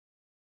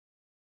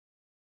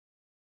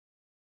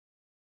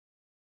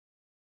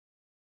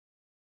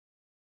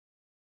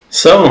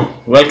So,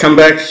 welcome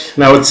back.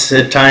 Now it's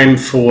time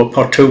for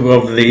part 2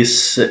 of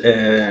this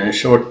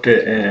short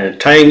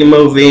tying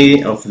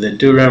movie of the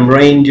Durham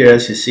Ranger,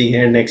 as you see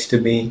here next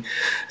to me.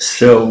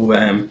 So,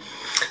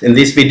 in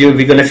this video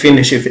we're gonna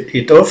finish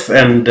it off,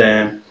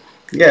 and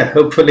yeah,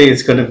 hopefully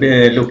it's gonna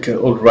look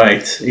all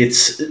right.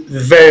 It's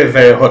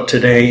very hot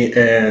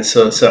today,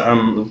 so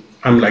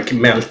I'm like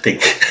melting.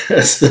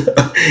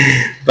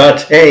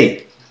 But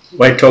hey,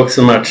 why talk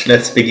so much?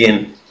 Let's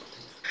begin.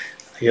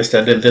 I just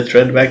added the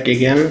thread back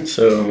again.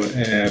 So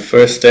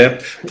first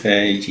step,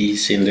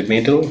 GC in the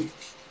middle.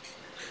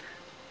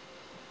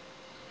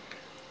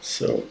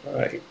 So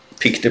I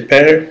pick the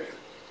pair.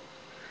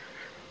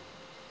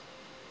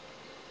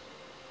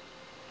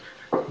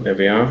 There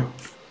we are.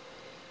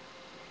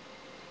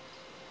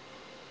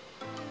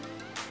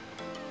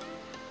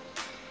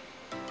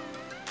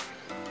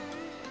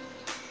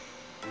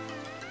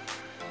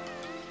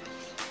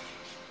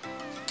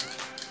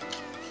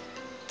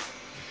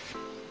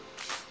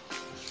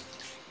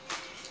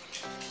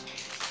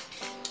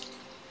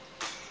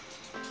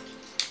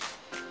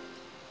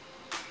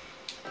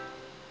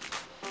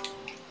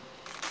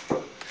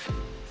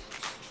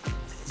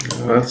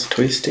 That's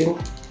twisting.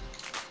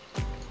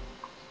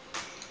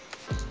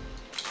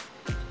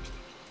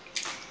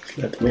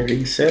 Let me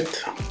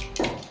reset.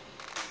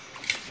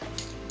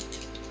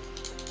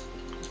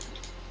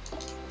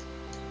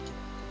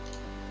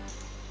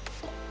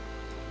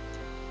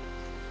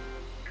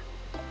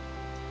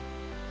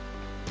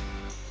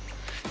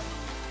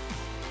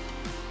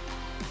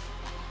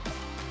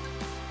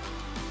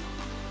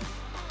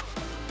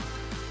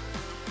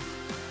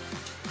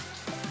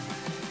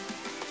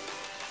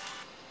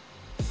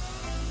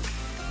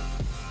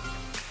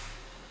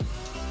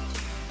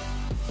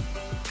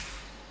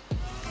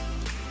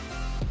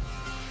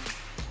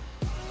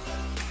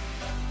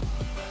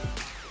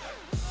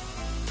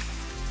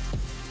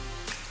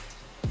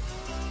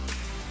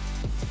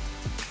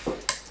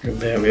 And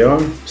there we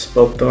are,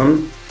 spot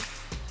on.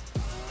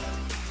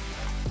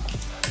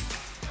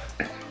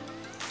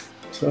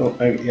 So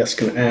I'm just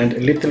gonna add a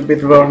little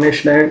bit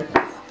varnish there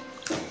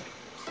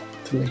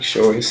to make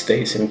sure it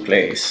stays in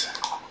place.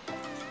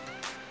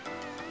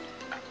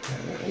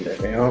 And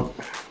there we are.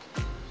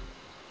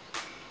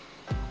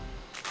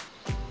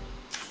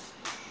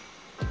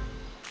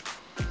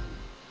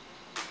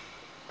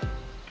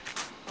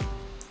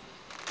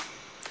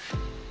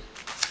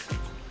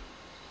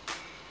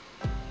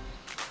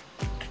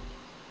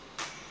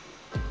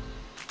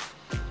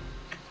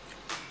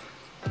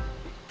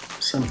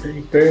 Some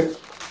paper.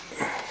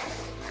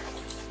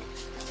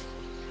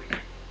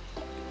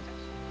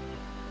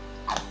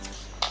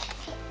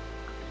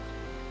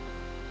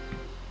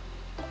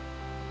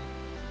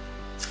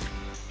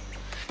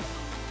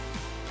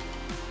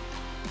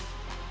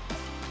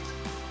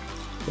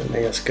 And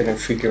I'm just gonna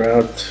figure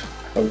out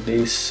how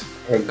these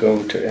are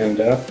going to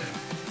end up.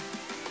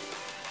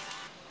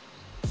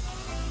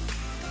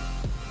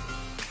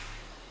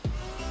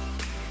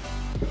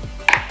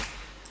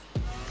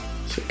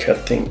 So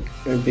cutting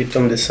a bit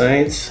on the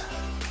sides,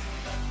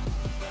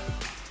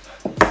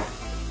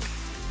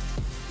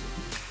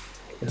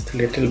 just a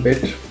little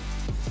bit.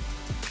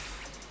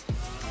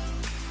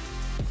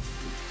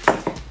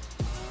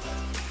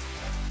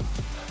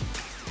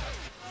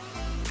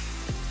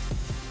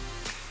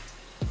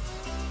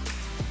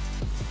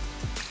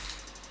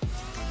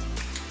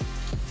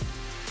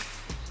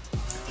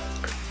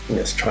 I'm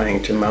just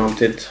trying to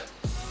mount it.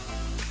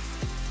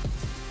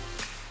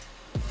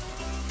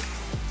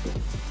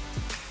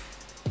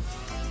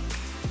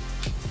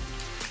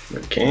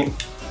 Okay,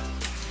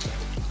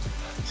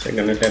 so I'm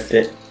gonna let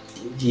the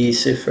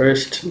GC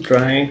first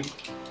dry.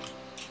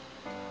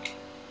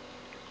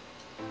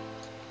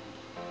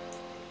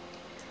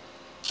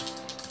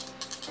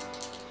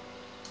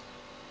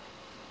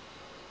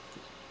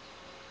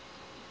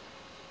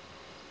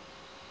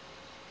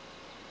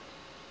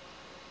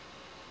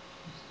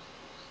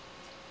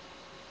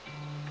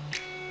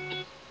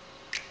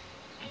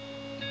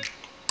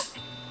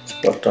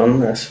 Spot on,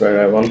 that's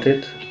where I want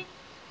it.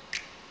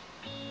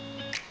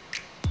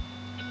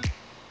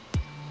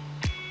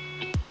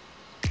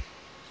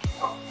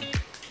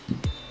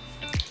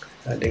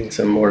 Adding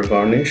some more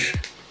varnish.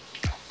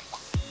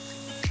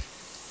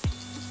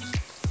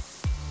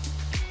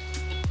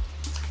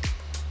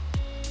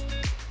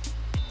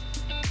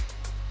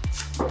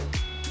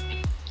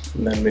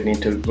 And then we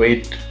need to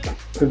wait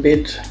a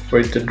bit for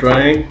it to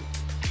dry.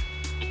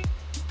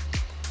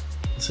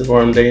 It's a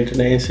warm day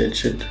today, so it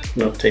should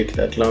not take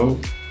that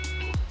long.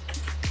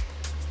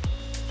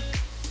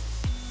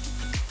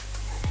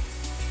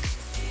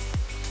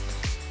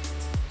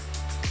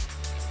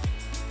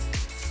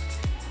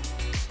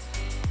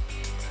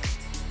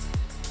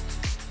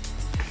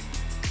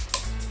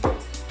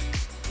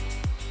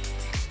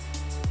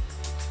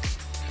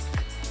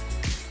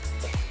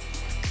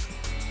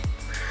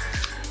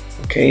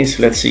 Okay,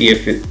 so let's see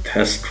if it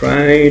has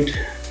dried.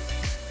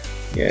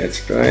 Yeah,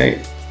 it's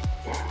dry.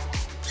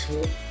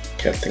 So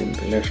cutting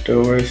the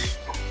leftovers.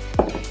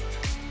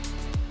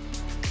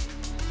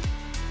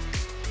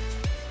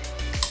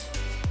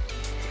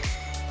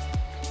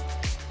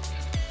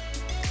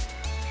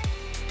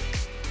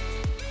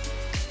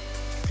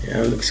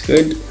 looks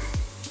good.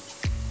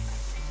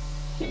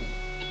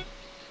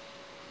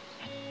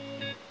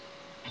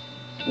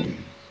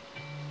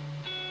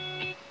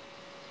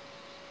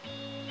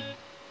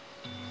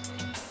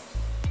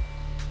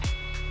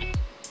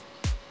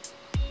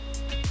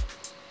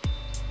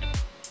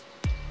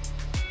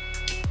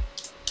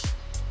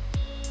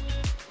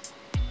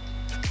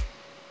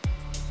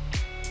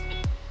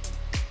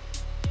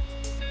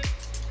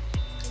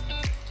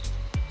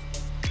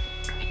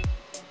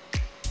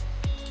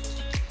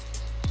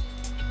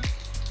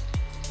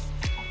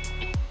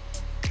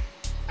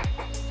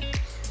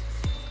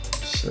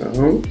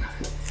 So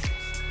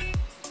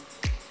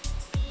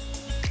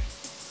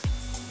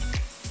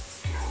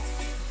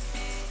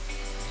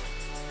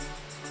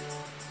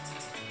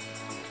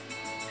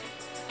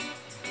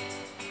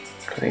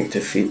trying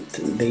to fit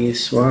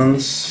these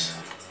ones,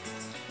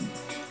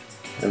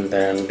 and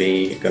then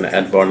we're gonna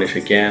add varnish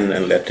again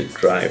and let it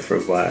dry for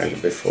a while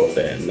before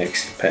the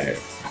next pair.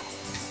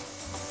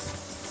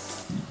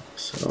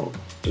 So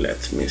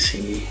let me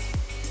see.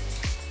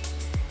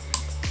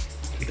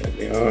 There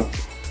we are.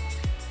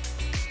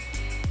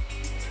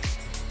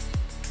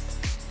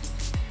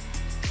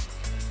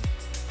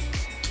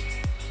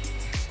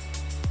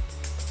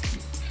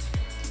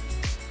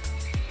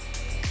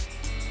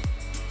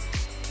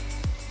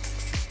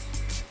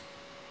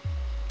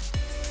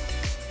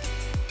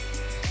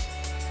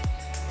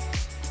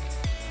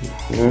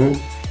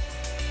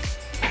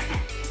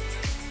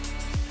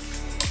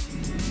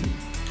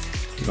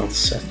 Not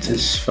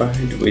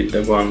satisfied with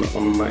the one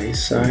on my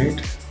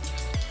side.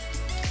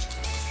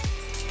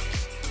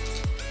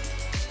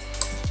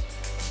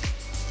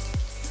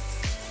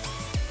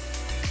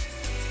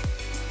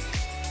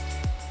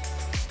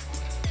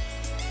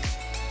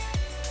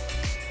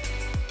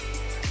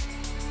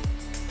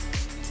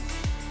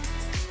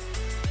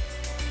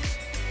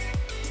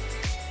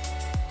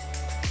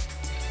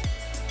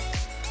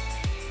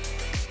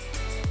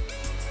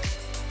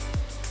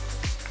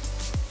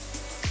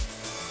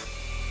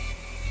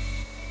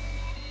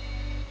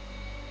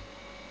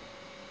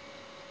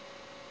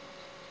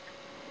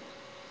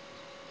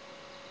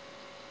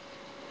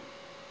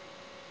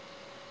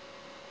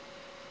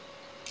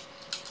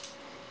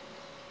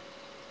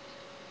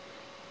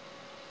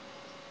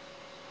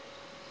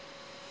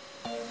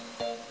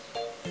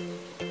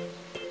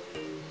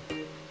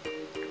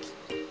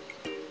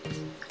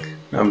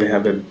 Now we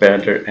have a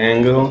better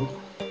angle.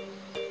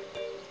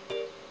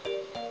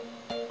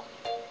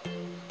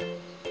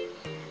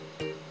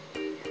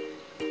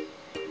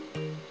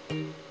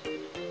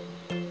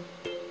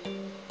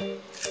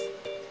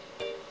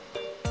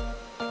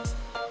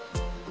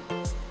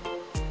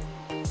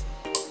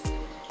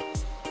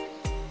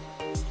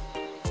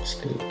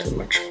 Still too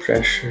much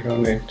pressure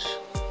on it.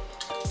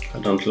 I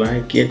don't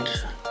like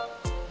it.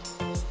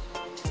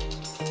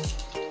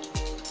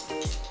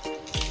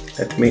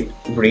 Let me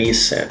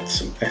reset.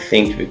 I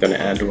think we're gonna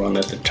add one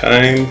at a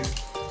time.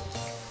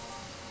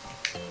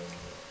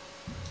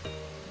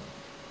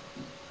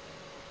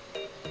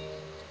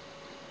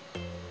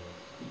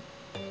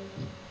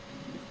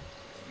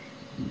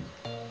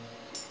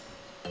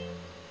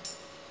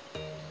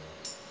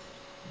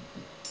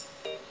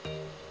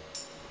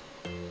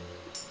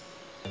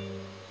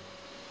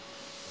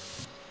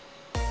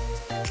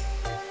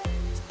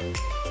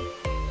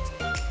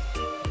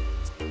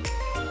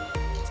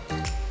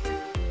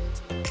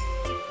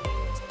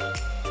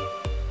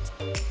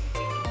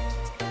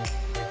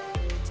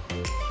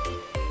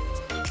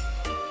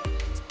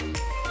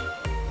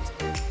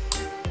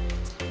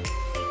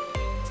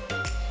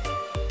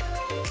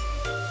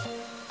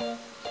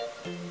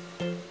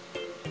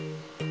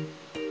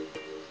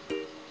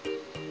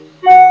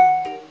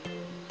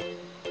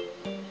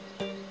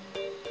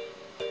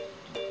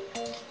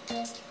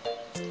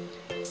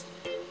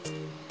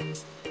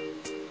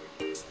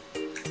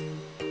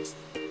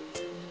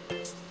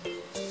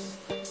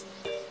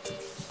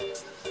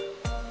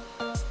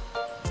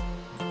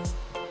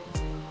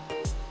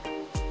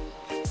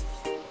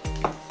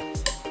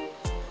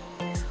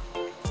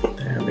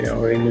 There we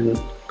are in a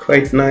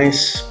quite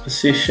nice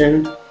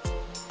position.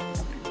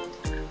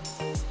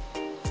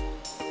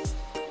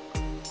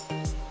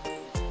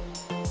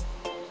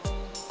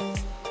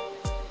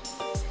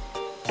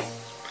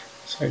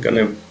 So I'm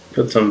gonna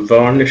put some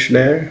varnish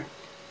there.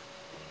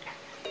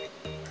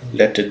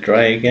 Let it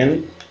dry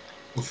again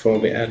before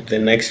we add the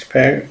next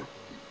pair.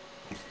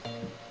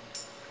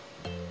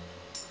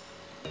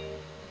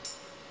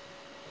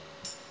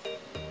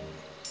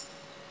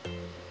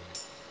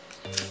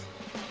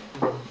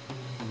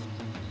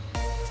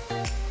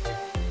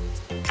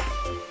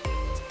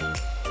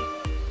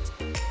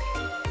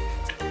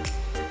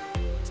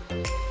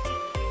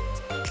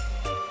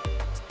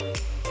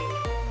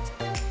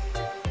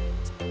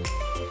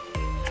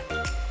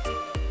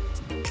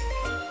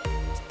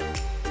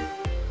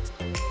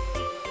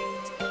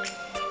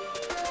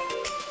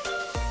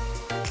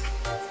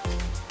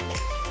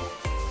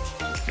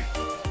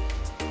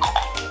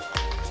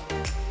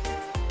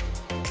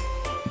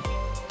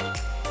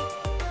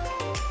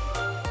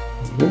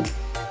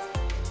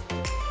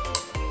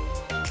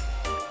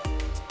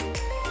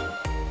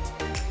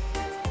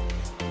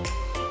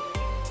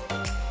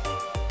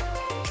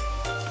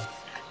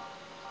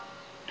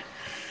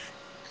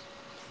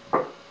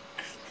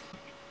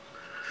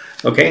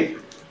 Okay,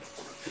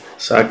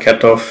 so I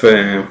cut off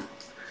the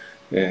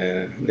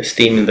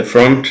steam in the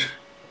front.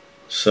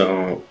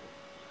 So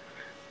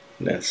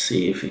let's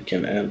see if we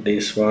can add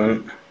this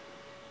one.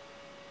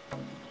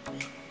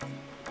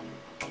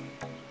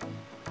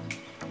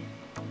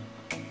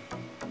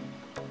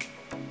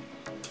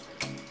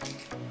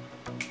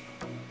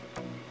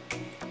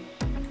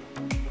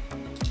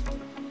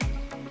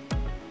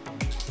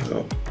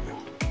 Oh,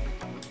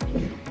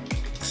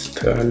 it's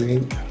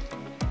turning.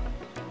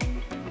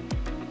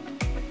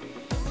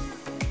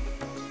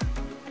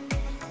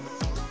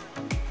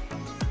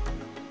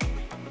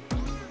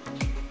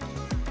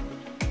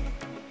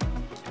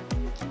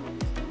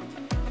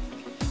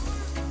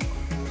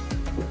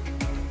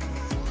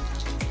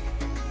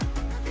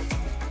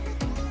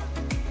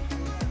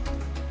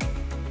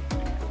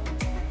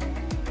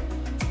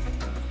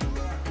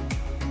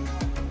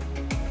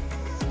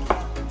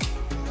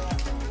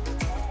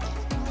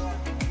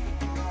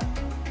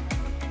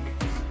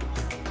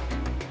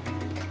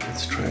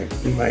 Let's try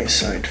my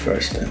side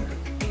first then.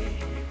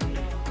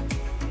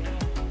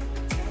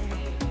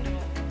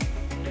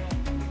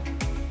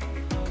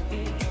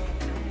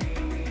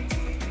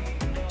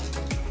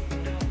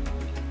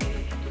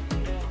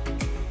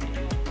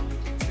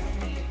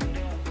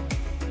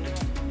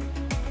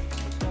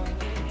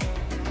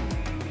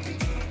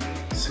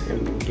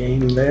 Same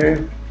game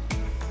there.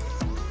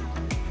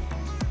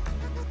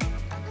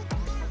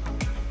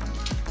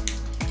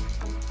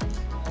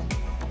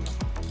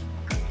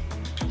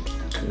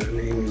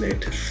 Turning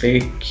later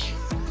thick.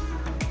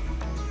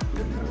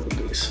 And now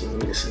this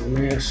one is a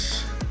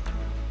mess.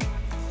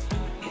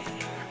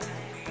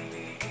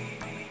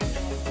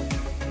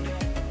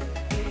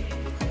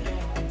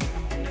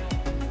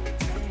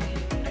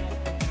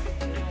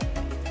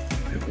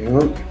 There we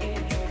go.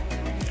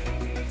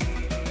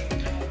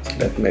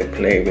 Let me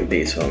play with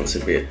these ones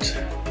a bit.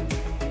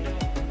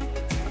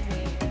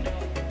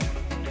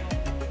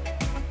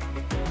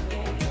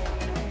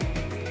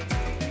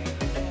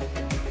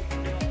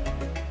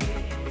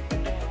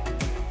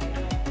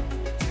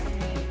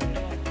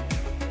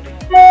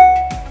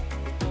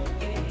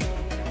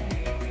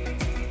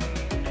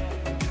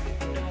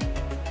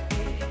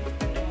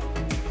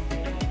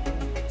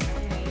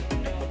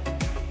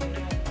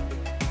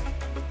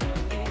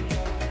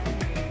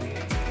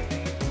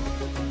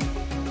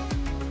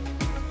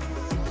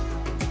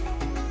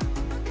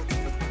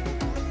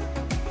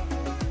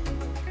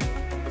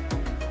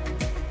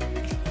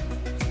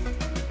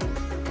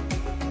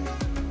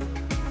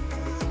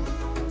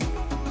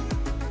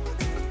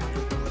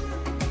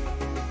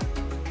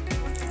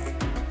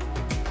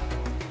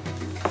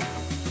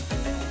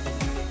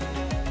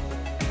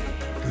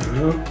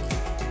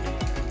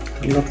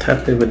 I'm not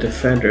happy with the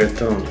feather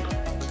at all.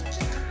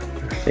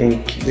 I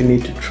think we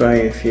need to try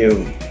a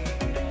few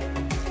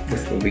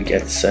before we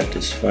get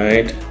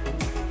satisfied.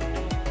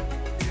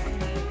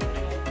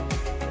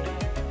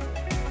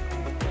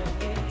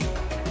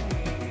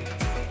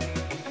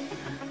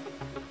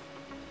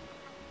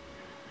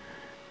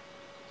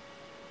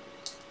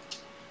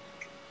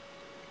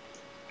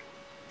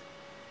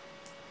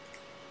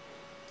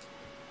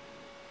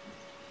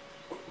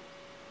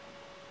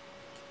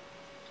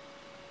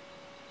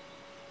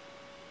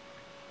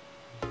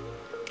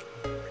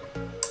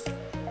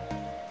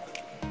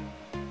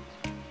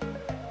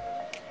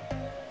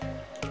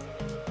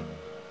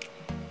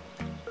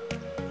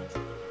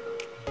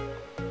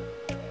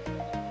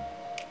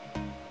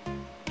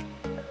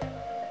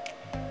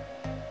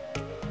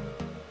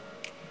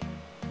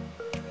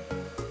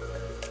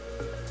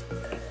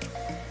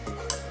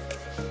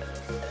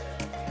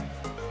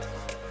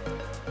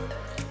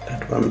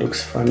 That one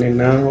looks funny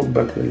now,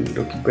 but will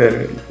look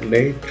better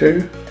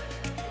later.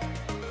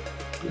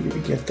 Let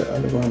me get the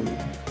other one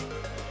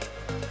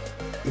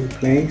in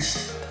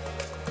place.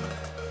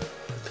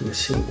 Let me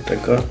see what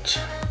I got.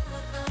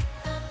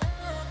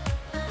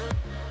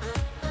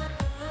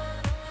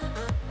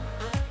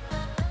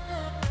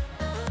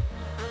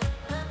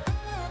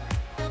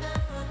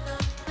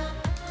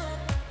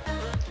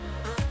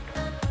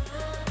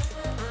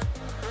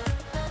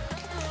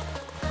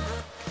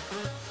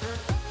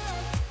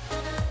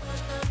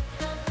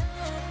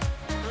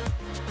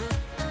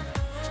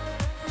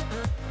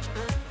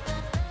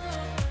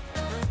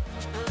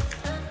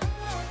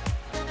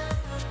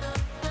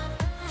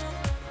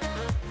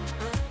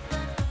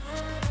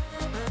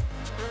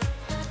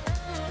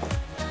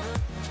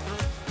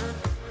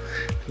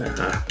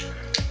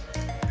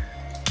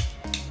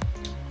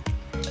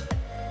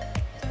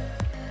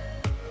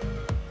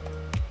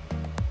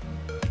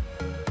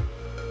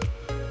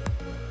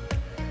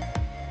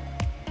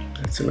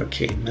 That's an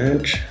okay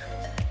match.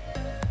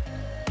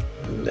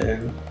 And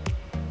then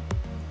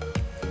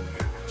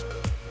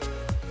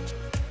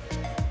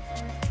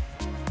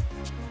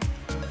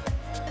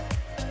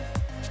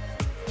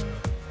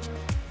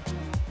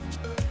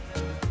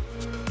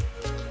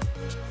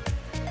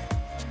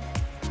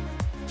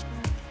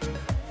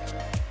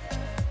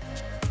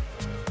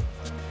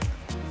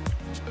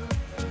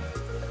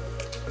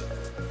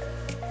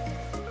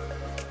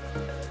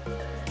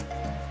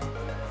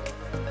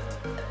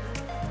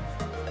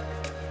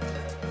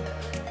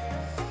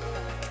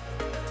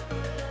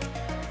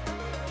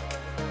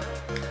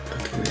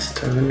Just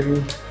turning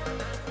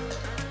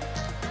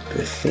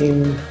the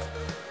thin.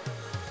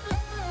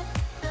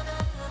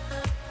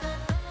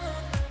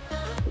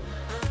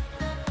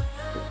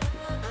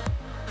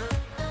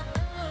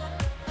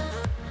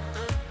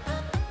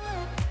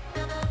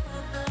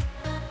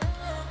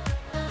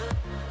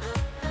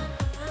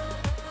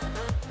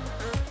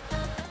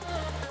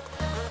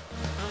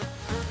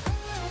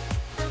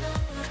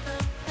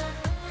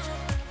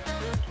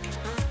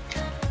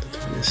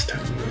 This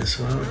time as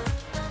well.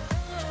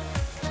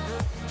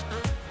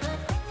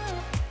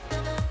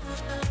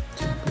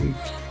 Too big.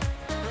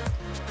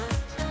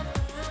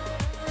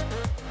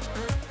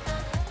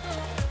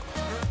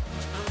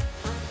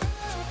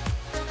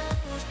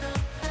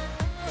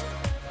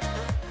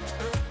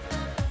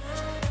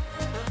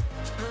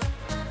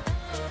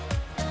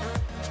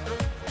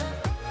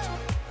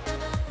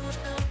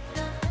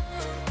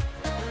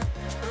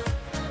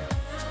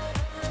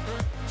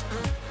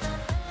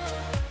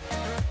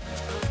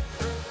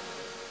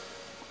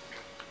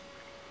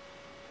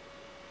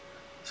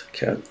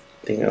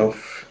 Cutting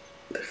off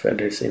the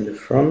feathers in the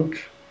front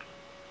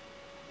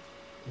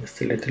just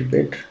a little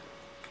bit.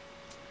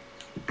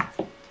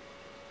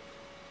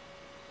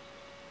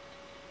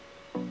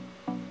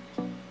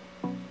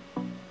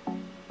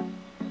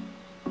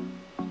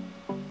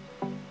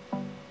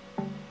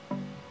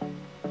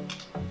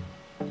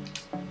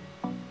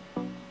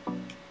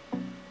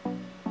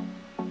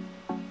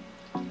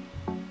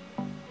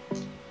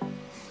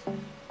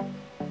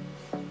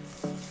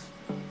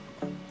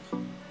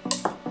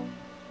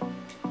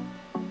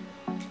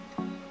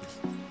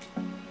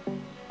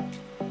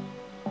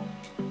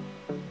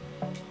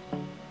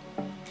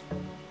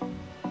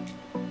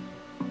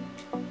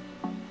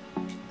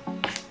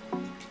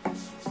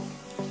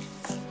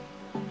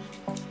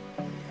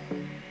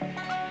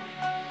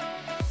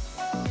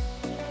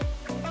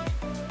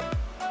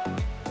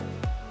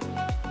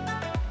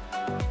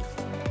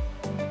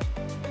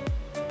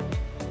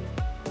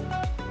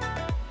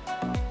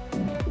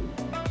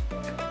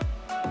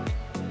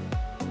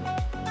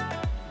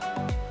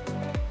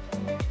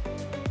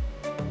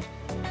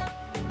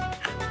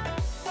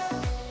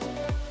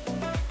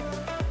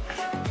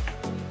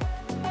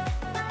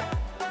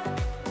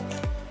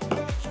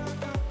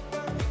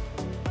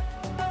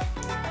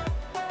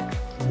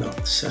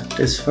 Not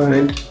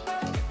satisfied,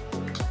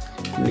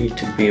 need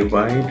to be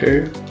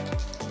wider.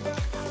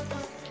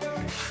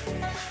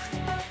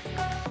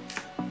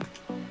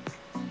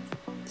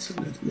 So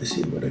let me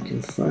see what I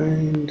can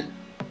find.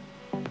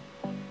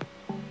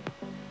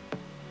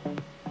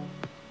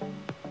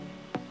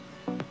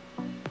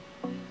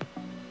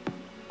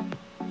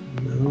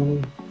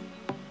 No.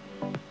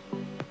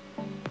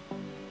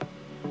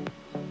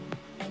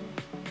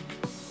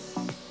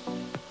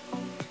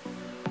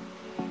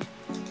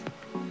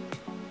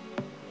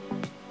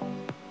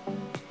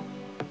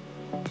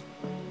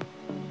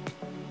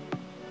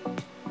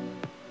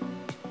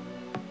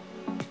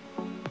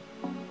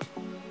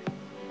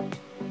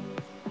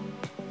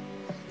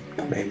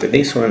 Maybe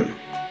this one.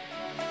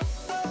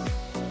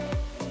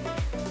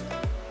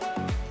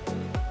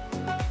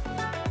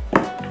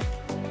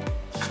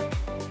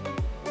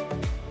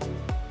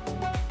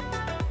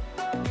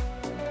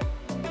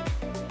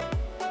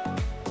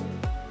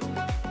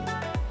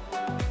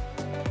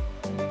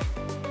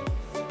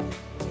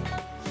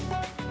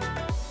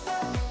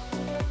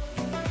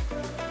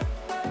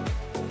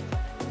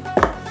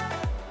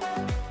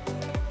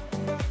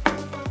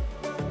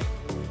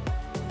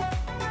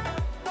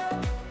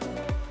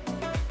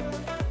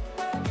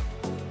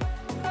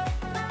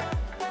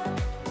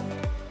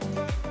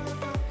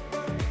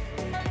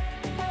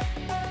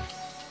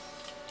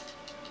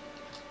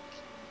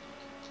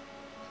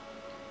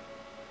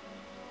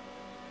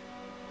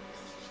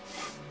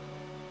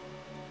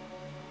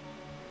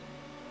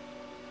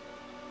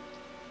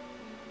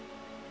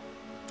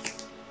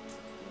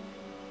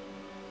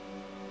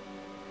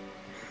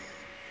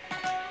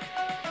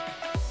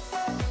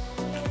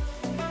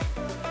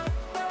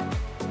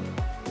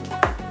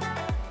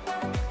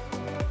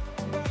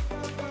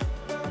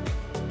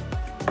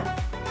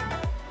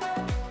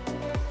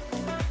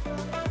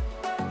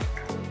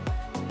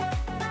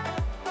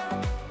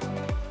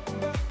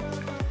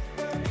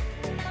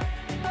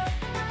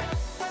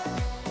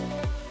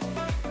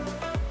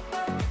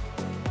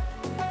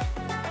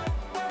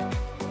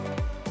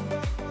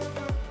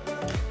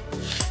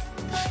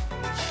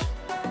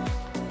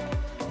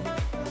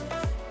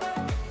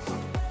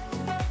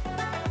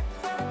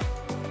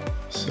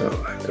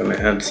 So I'm gonna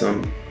add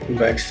some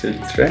bags to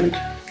the thread.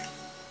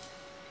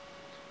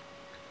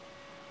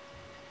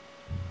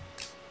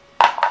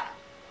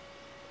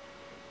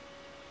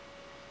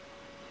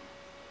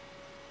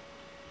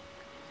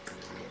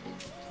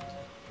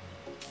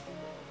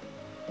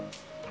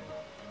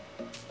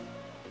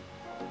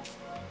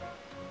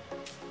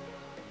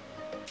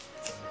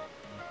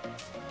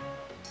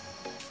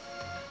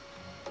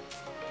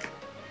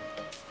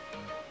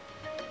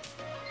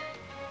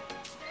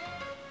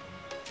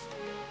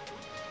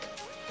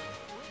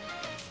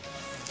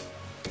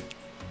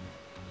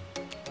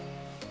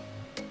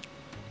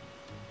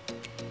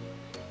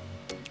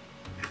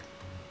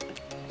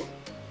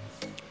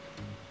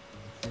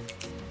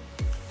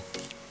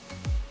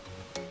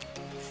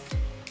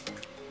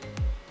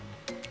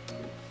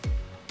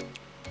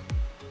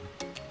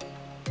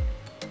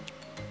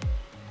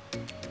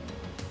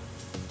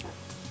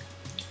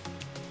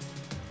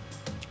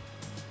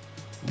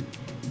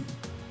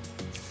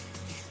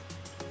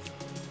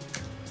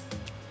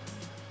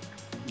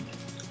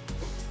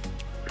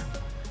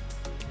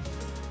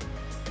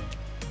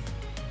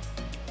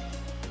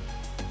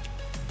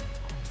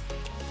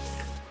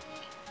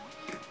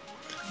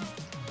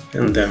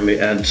 And then we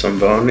add some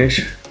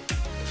varnish.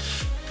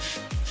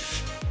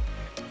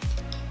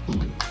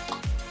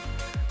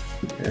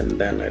 And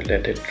then I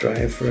let it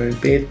dry for a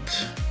bit.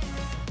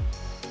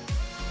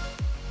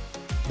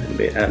 Then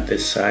we add the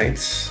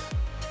sides,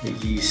 the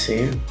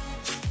GC.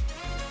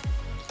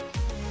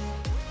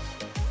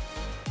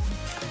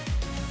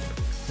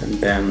 And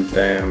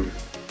then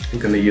I'm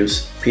gonna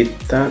use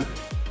pitta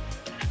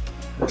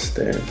as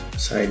the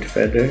side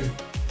feather.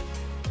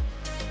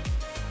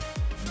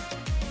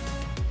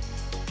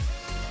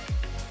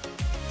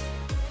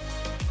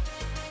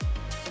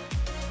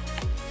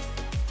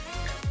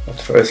 But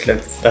first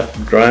let that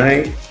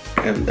dry,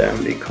 and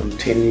then we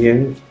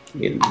continue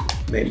in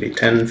maybe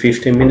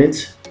 10-15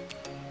 minutes.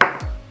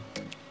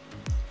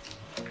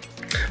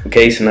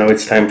 Okay, so now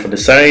it's time for the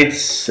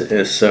sides.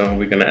 So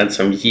we're gonna add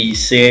some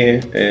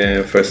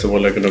GC. First of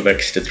all, I'm gonna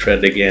wax the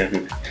thread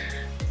again.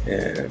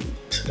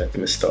 So let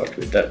me start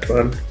with that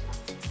one.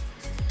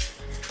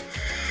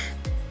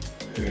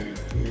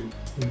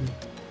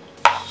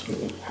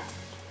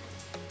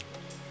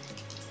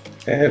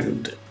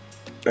 And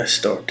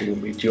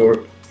starting with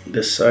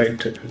the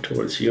side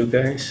towards you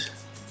guys.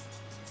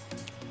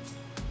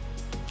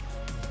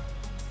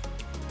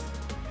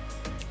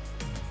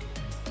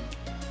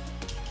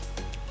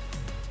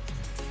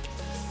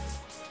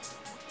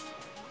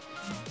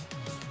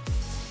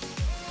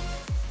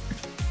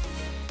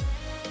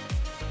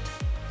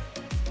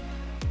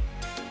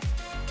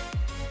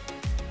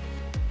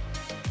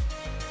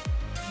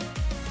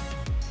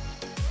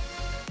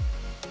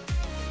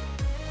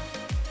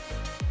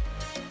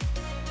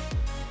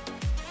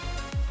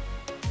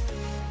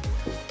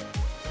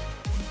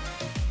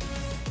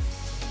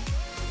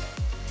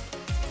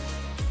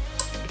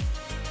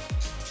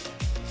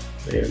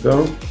 There you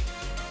go.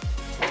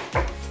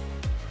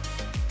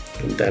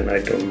 And then I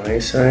do my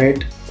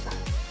side.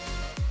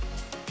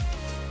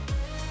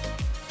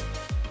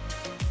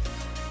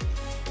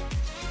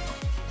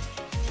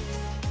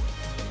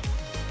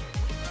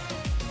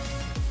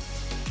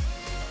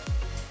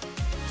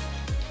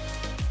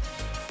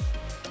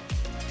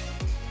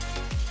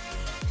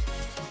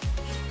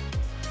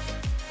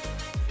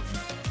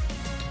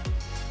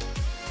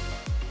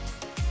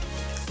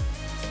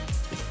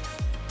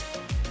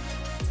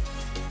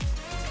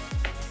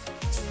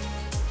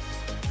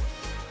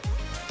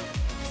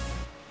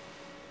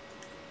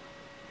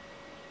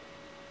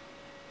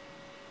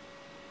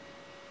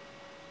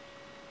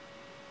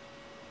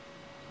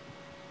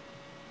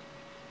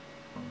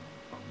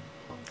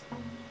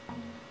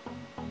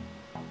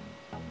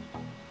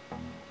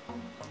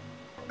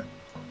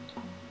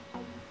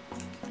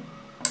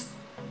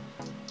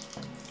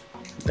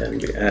 Then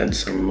we add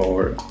some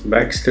more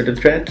wax to the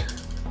thread.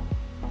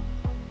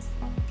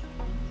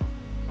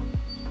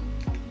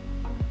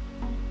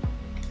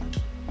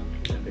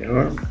 There we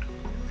are.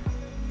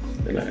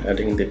 Then I'm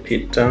adding the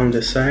pit down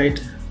the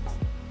side.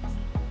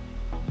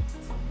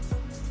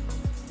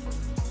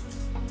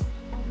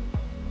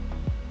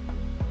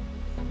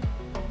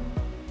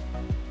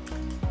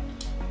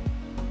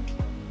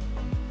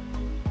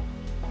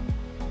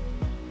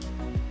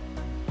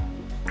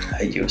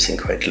 I'm using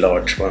quite a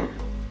large one.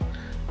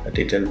 I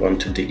didn't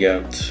want to dig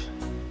out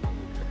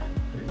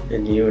a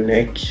new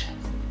neck.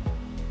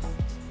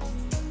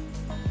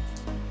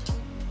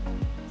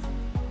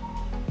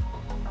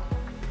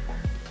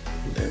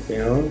 There we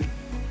are.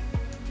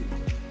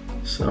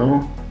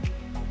 So,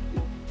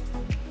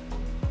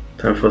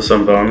 time for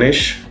some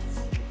varnish.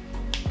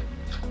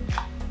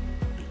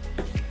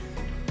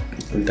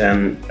 And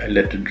then I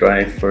let it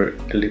dry for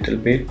a little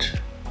bit.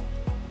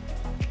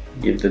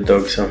 Give the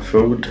dog some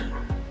food.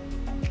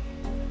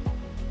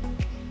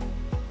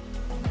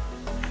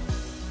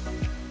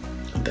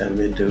 Then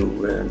we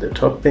do the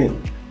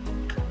topping,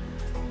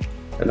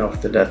 and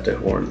after that the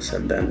horns,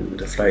 and then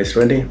the fly is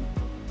ready.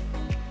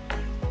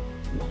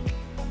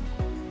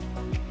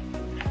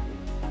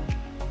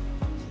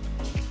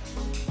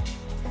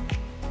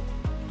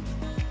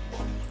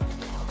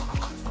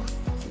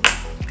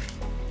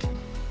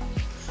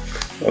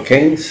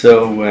 Okay,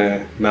 so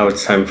now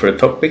it's time for a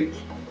topping.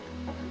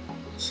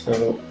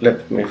 So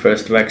let me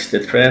first wax the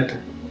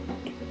thread.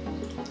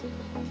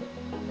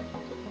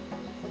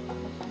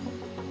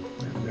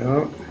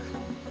 Ja.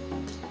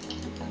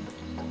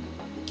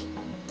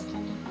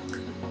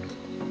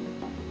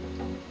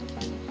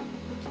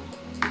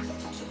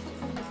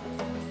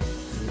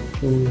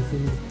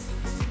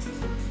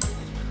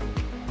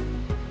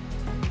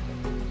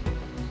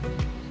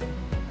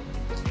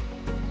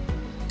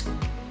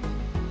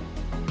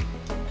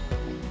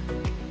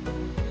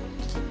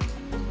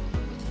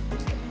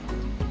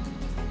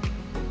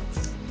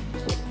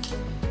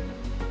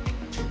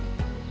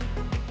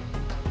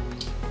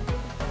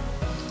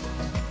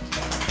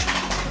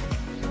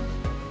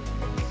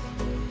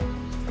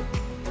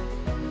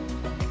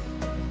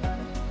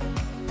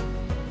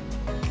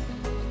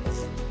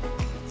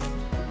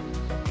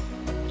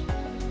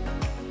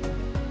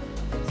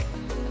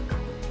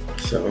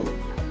 So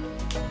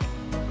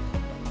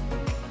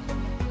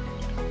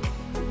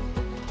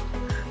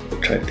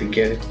we'll try to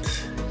get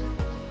it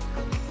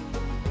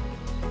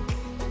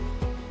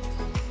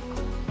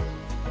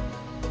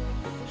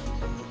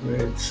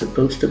where it's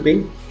supposed to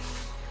be.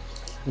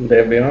 And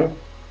there we are.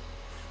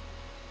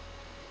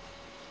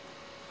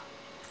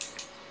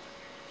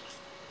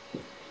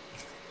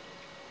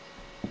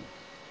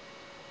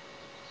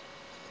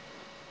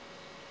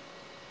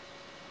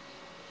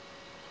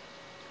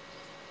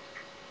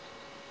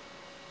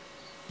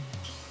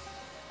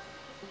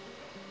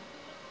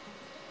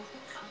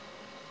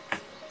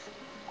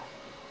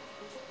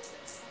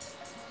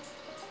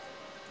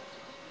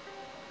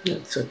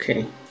 That's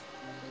okay.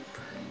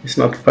 It's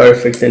not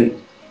perfect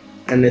in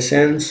any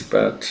sense,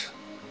 but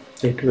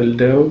it will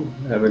do.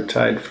 I haven't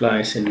tied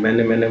flies in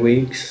many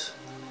weeks,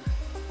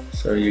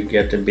 so you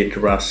get a bit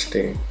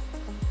rusty.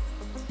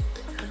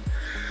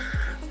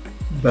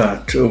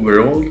 But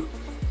overall,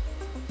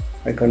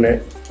 I'm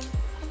gonna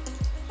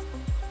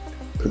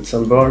put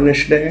some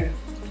varnish there,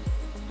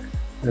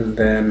 and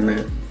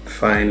then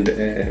find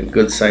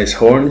good size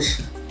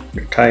horns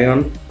to tie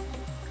on.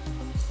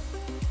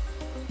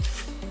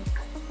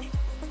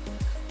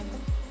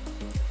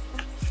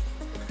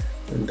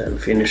 And then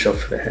finish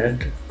off the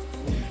head,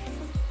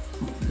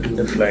 and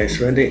the fly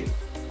is ready.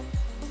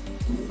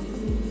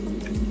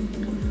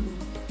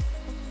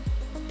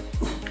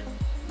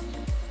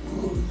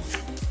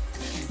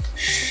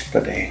 Shh,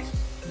 buddy.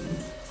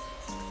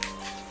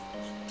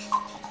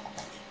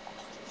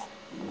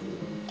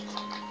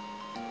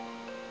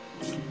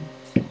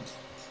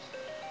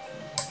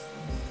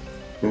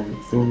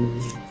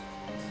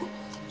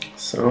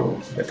 So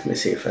let me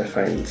see if I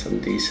find some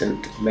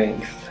decent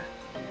length.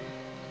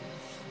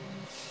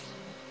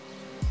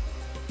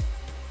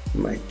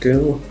 Might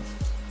do.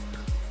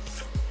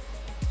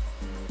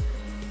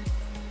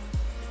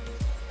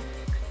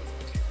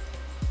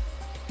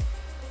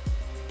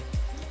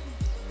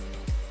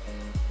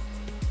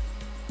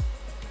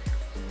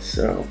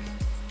 So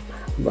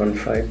one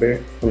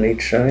fiber on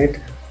each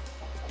side.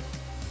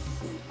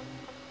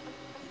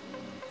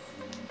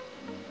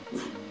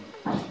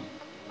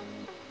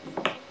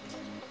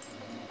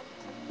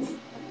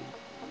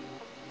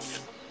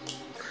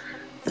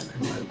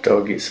 My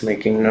dog is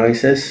making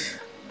noises.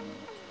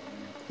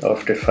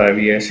 After 5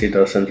 years, he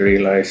doesn't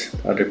realize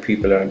other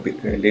people are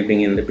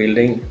living in the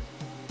building.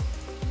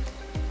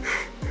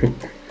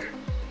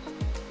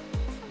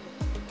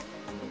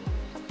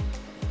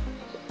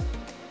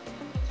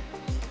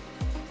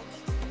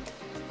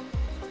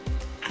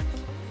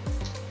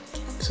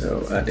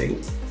 So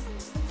adding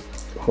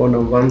horn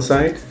on one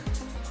side.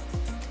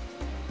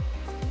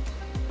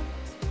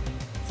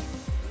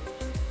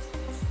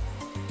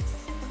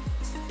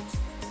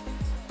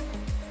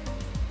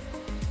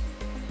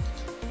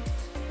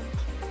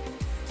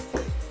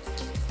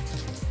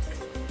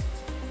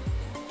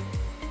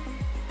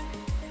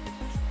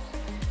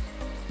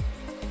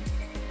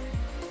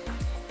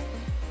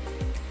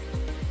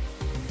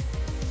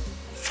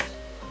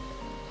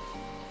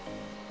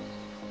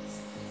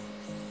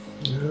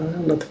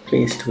 I'm not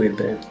pleased with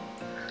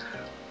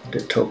the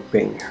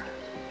topping.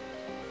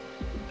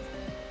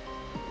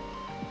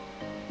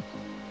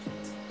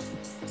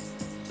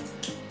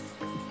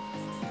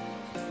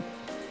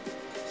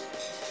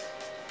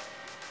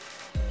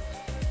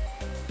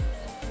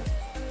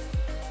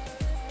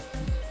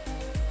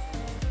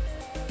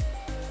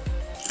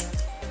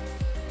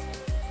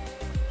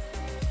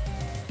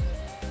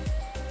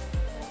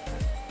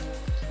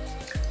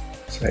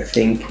 So I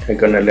think I'm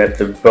gonna let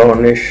the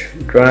varnish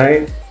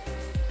dry.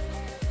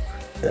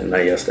 Then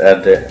I just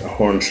add the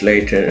horns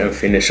later and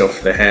finish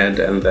off the head,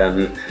 and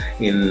then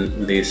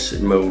in this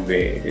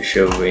movie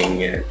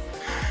showing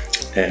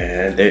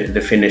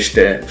the finished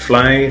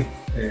fly,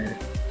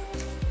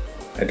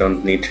 I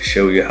don't need to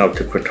show you how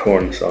to put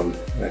horns on.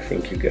 I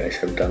think you guys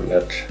have done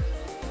that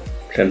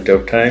plenty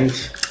of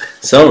times.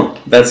 So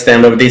that's the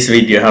end of this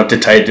video, how to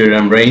tie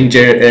Durham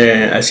Ranger.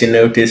 As you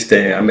noticed,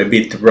 I'm a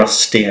bit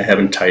rusty. I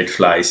haven't tied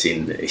flies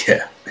in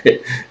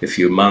a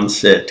few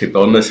months, to be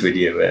honest with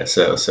you.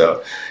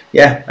 So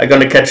yeah, I'm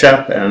gonna catch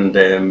up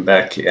and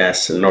back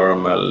as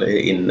normal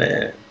in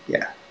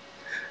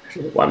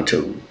 1,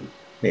 2,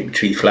 maybe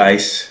 3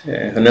 flies,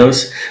 who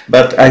knows.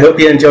 But I hope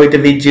you enjoyed the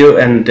video,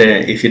 and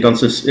if you don't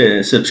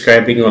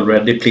subscribing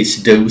already,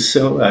 please do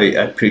so. I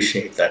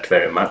appreciate that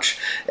very much.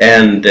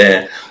 And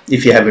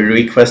if you have a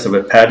request of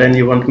a pattern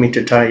you want me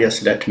to tie,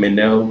 just let me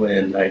know,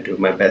 and I do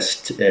my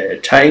best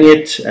tying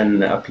it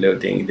and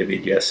uploading the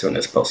video as soon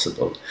as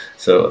possible.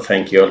 So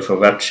thank you all for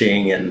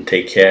watching, and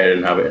take care,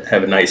 and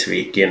have a nice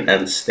weekend,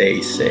 and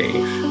stay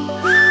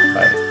safe.